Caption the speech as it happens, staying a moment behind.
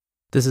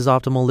This is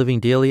Optimal Living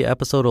Daily,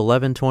 episode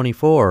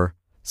 1124,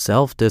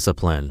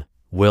 Self-Discipline,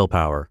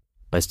 Willpower,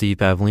 by Steve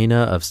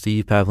Pavlina of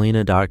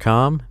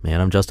stevepavlina.com,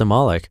 and I'm Justin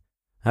Malik.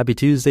 Happy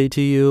Tuesday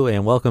to you,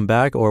 and welcome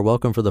back, or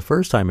welcome for the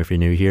first time if you're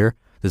new here.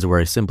 This is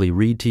where I simply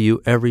read to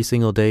you every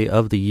single day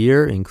of the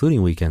year,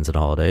 including weekends and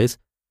holidays.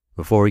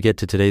 Before we get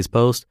to today's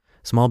post,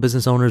 small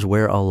business owners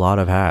wear a lot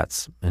of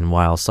hats, and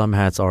while some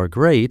hats are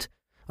great,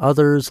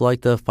 others,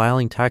 like the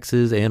filing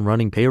taxes and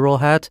running payroll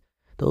hat,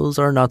 those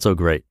are not so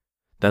great.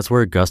 That's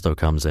where Gusto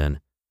comes in.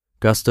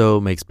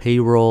 Gusto makes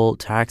payroll,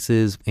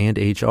 taxes, and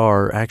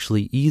HR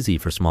actually easy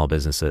for small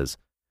businesses.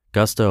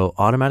 Gusto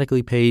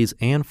automatically pays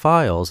and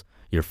files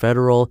your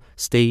federal,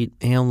 state,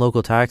 and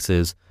local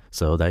taxes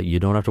so that you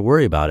don't have to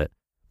worry about it.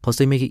 Plus,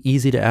 they make it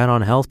easy to add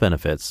on health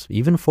benefits,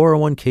 even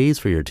 401ks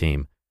for your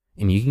team.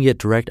 And you can get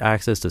direct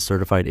access to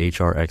certified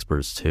HR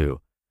experts too.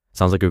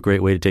 Sounds like a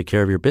great way to take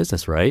care of your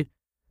business, right?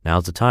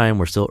 Now's the time.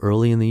 We're still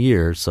early in the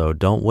year, so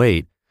don't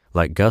wait.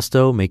 Let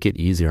Gusto make it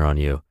easier on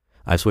you.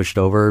 I've switched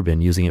over, been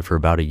using it for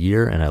about a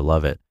year, and I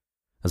love it.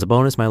 As a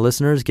bonus, my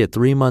listeners get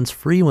 3 months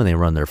free when they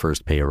run their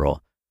first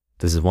payroll.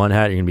 This is one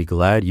hat you're going to be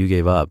glad you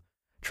gave up.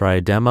 Try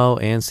a demo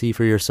and see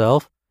for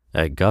yourself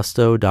at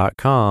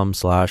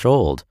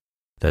gusto.com/old.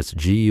 That's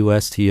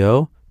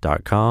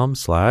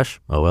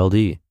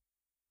gusto.com/OLD.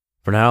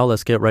 For now,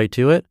 let's get right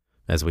to it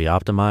as we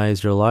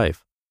optimize your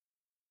life.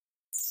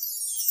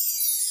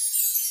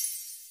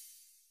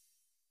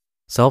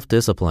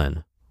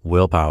 Self-Discipline,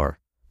 Willpower,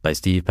 by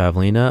Steve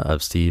Pavlina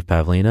of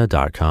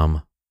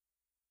stevepavlina.com.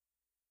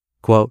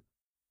 Quote,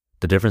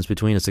 "The difference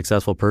between a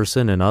successful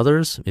person and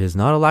others is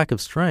not a lack of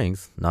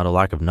strength, not a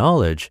lack of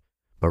knowledge,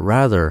 but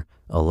rather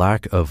a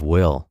lack of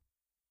will."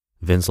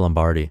 Vince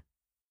Lombardi.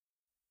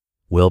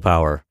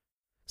 Willpower.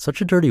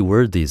 Such a dirty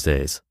word these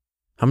days.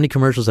 How many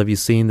commercials have you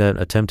seen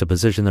that attempt to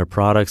position their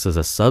products as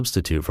a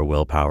substitute for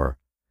willpower?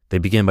 They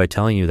begin by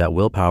telling you that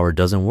willpower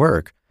doesn't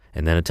work,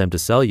 and then attempt to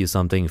sell you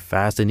something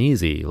fast and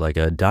easy, like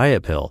a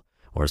diet pill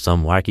or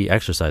some wacky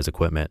exercise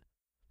equipment.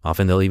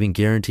 Often they'll even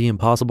guarantee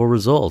impossible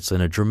results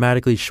in a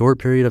dramatically short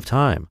period of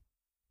time.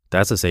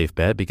 That's a safe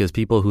bet because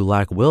people who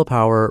lack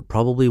willpower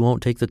probably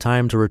won't take the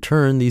time to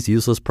return these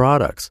useless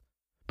products.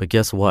 But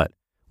guess what?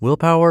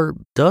 Willpower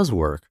does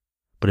work.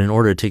 But in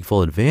order to take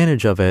full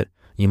advantage of it,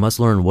 you must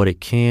learn what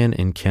it can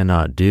and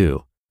cannot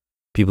do.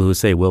 People who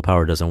say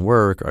willpower doesn't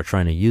work are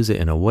trying to use it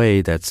in a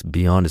way that's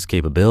beyond its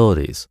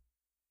capabilities.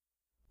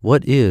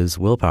 What is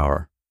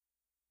willpower?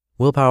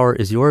 Willpower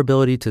is your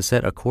ability to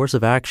set a course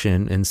of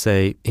action and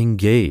say,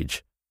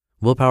 engage.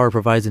 Willpower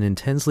provides an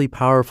intensely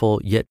powerful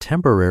yet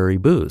temporary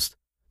boost.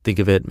 Think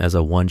of it as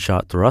a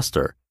one-shot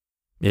thruster.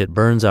 It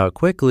burns out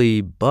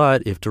quickly,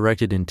 but if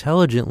directed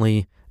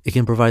intelligently, it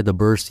can provide the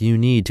burst you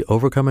need to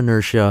overcome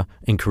inertia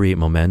and create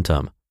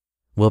momentum.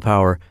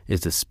 Willpower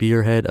is the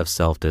spearhead of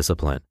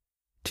self-discipline.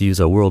 To use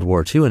a World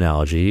War II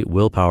analogy,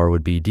 willpower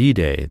would be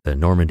D-Day, the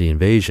Normandy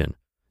invasion.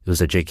 It was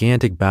a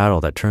gigantic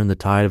battle that turned the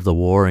tide of the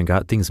war and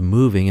got things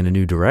moving in a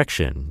new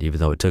direction, even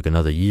though it took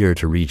another year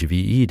to reach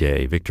VE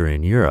Day, victory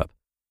in Europe.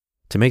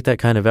 To make that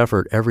kind of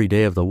effort every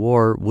day of the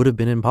war would have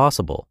been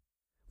impossible.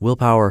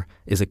 Willpower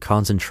is a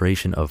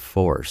concentration of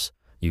force.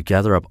 You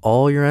gather up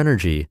all your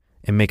energy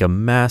and make a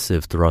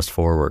massive thrust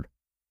forward.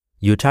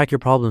 You attack your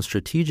problems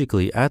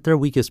strategically at their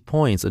weakest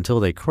points until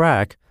they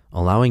crack,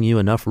 allowing you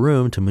enough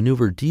room to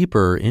maneuver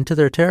deeper into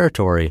their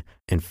territory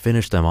and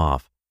finish them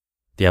off.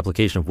 The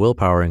application of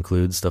willpower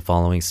includes the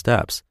following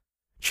steps: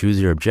 choose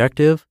your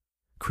objective,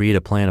 create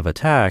a plan of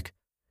attack,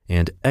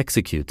 and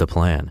execute the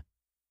plan.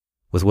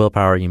 With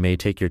willpower, you may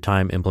take your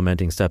time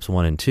implementing steps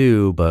 1 and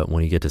 2, but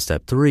when you get to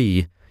step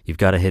 3, you've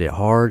got to hit it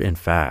hard and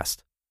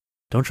fast.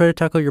 Don't try to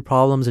tackle your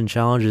problems and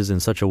challenges in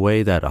such a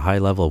way that a high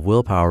level of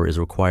willpower is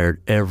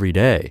required every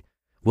day.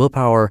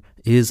 Willpower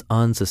is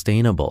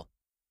unsustainable.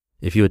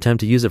 If you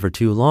attempt to use it for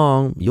too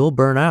long, you'll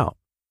burn out.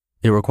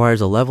 It requires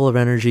a level of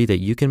energy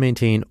that you can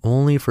maintain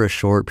only for a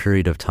short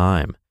period of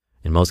time.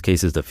 In most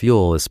cases, the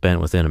fuel is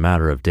spent within a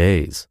matter of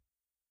days.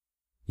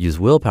 Use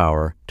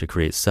willpower to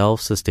create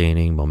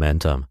self-sustaining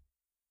momentum.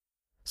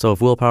 So if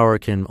willpower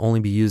can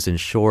only be used in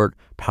short,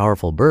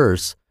 powerful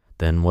bursts,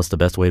 then what's the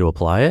best way to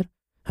apply it?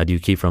 How do you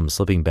keep from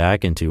slipping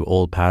back into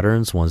old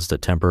patterns once the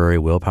temporary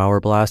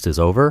willpower blast is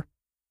over?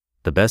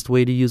 The best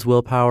way to use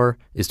willpower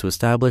is to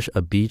establish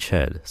a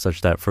beachhead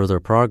such that further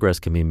progress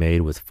can be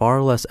made with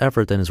far less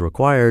effort than is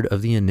required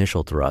of the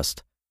initial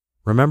thrust.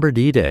 Remember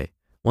D-Day.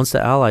 Once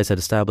the Allies had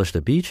established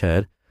a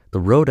beachhead, the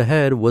road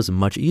ahead was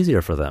much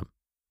easier for them.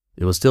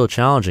 It was still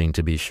challenging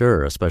to be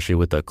sure, especially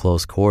with the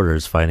close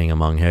quarters fighting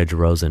among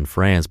hedgerows in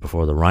France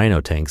before the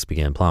Rhino tanks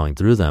began plowing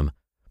through them,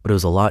 but it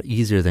was a lot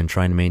easier than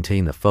trying to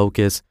maintain the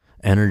focus,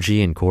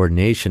 energy, and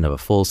coordination of a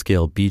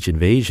full-scale beach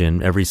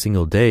invasion every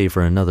single day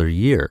for another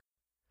year.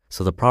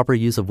 So the proper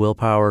use of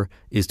willpower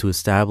is to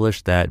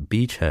establish that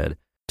beachhead,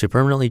 to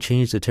permanently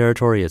change the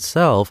territory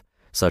itself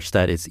such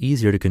that it's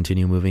easier to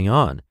continue moving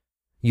on.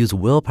 Use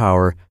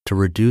willpower to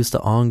reduce the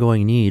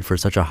ongoing need for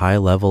such a high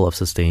level of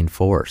sustained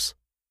force.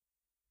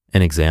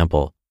 An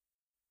example.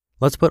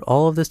 Let's put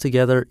all of this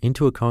together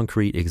into a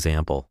concrete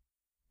example.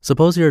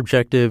 Suppose your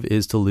objective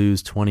is to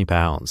lose 20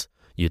 pounds.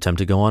 You attempt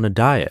to go on a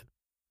diet.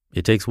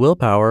 It takes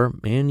willpower,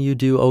 and you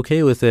do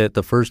okay with it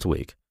the first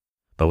week.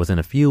 But within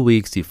a few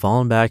weeks, you've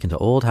fallen back into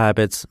old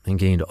habits and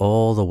gained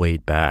all the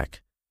weight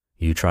back.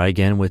 You try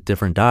again with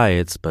different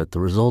diets, but the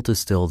result is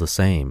still the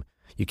same.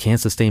 You can't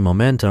sustain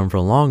momentum for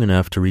long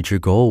enough to reach your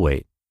goal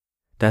weight.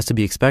 That's to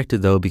be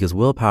expected though, because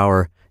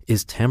willpower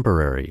is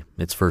temporary.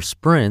 It's for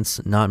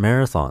sprints, not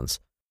marathons.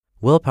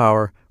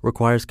 Willpower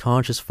requires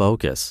conscious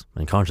focus,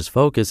 and conscious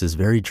focus is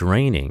very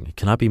draining. It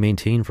cannot be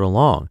maintained for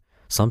long.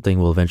 Something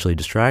will eventually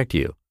distract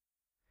you.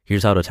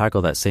 Here's how to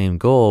tackle that same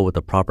goal with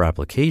the proper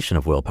application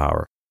of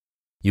willpower.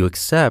 You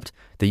accept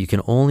that you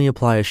can only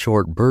apply a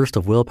short burst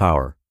of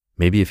willpower,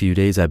 maybe a few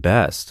days at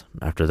best.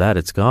 After that,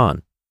 it's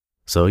gone.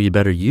 So you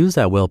better use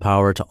that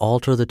willpower to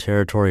alter the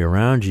territory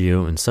around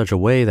you in such a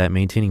way that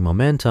maintaining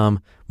momentum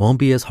won't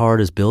be as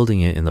hard as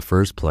building it in the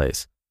first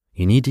place.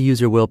 You need to use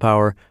your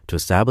willpower to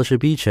establish a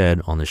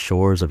beachhead on the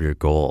shores of your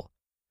goal.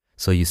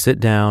 So you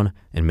sit down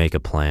and make a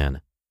plan.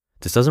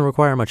 This doesn't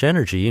require much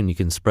energy, and you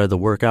can spread the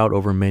work out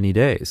over many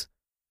days.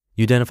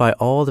 You identify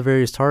all the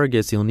various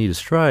targets you'll need to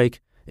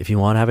strike if you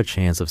want to have a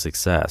chance of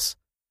success.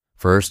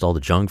 First, all the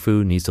junk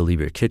food needs to leave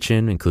your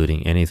kitchen,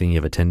 including anything you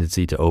have a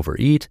tendency to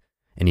overeat,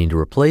 and you need to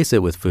replace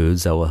it with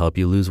foods that will help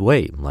you lose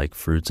weight, like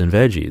fruits and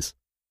veggies.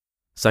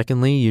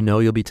 Secondly, you know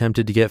you'll be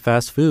tempted to get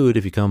fast food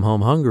if you come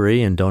home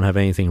hungry and don't have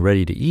anything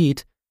ready to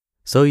eat,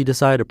 so you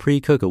decide to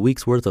pre-cook a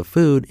week's worth of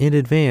food in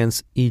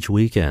advance each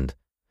weekend.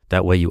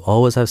 That way you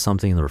always have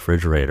something in the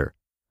refrigerator.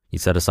 You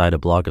set aside a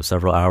block of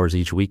several hours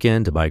each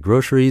weekend to buy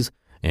groceries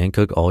and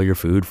cook all your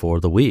food for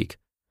the week.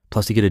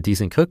 Plus you get a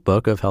decent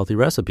cookbook of healthy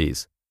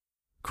recipes.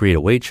 Create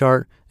a weight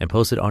chart and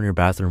post it on your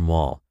bathroom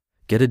wall.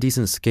 Get a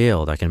decent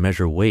scale that can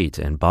measure weight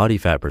and body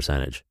fat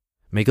percentage.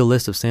 Make a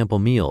list of sample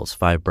meals,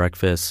 5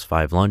 breakfasts,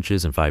 5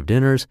 lunches, and 5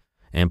 dinners,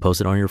 and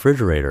post it on your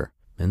refrigerator,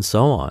 and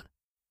so on.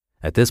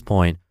 At this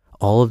point,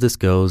 all of this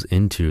goes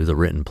into the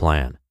written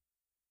plan.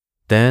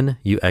 Then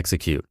you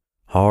execute,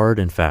 hard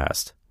and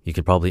fast. You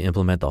could probably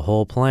implement the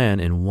whole plan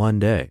in one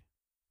day.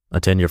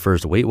 Attend your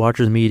first Weight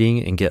Watchers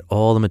meeting and get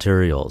all the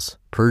materials.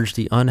 Purge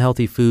the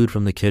unhealthy food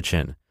from the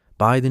kitchen.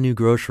 Buy the new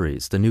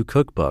groceries, the new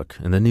cookbook,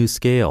 and the new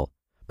scale.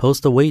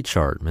 Post the weight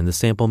chart and the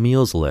sample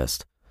meals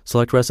list.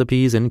 Select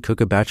recipes and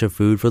cook a batch of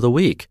food for the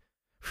week.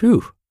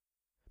 Phew.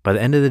 By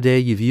the end of the day,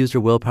 you've used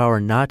your willpower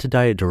not to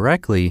diet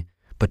directly,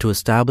 but to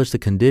establish the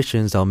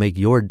conditions that'll make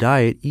your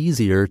diet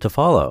easier to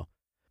follow.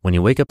 When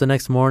you wake up the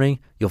next morning,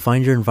 you'll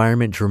find your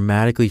environment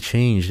dramatically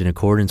changed in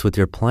accordance with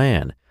your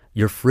plan.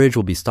 Your fridge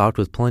will be stocked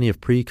with plenty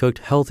of pre-cooked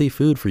healthy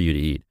food for you to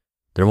eat.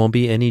 There won't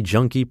be any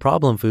junky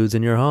problem foods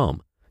in your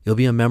home. You'll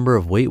be a member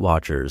of Weight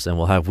Watchers and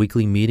will have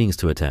weekly meetings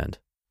to attend.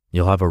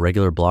 You'll have a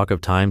regular block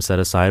of time set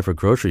aside for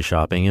grocery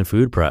shopping and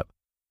food prep.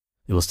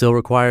 It will still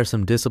require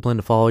some discipline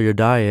to follow your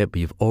diet, but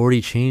you've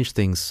already changed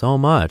things so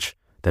much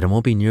that it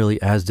won't be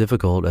nearly as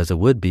difficult as it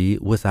would be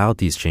without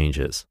these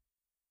changes.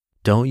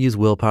 Don't use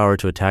willpower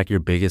to attack your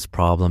biggest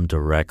problem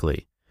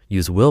directly.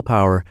 Use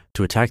willpower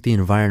to attack the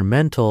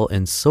environmental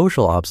and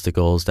social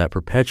obstacles that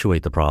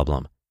perpetuate the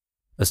problem.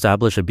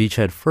 Establish a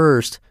beachhead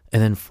first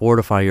and then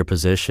fortify your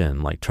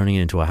position, like turning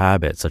it into a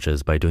habit, such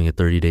as by doing a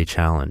 30-day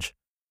challenge.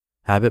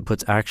 Habit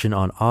puts action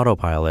on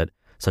autopilot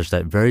such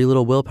that very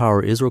little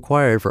willpower is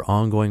required for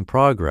ongoing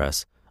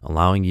progress,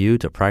 allowing you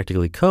to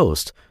practically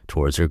coast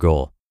towards your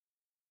goal.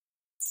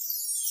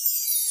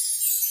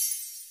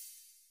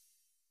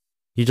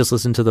 You just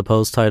listened to the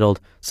post titled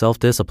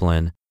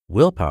Self-Discipline,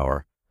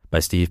 Willpower by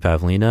Steve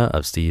Pavlina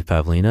of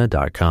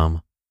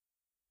stevepavlina.com.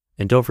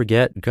 And don't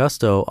forget,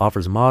 Gusto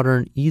offers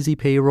modern, easy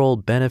payroll,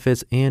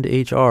 benefits, and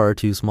HR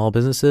to small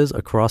businesses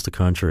across the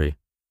country.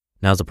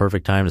 Now's the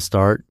perfect time to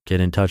start.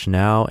 Get in touch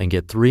now and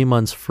get 3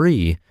 months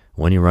free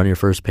when you run your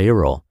first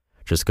payroll.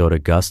 Just go to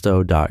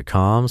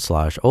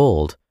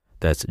gusto.com/old.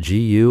 That's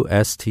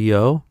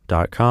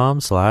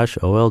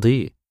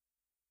gusto.com/OLD.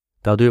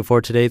 That'll do it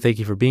for today. Thank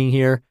you for being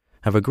here.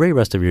 Have a great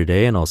rest of your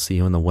day, and I'll see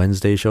you in the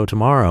Wednesday show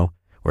tomorrow,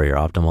 where your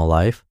optimal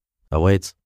life awaits.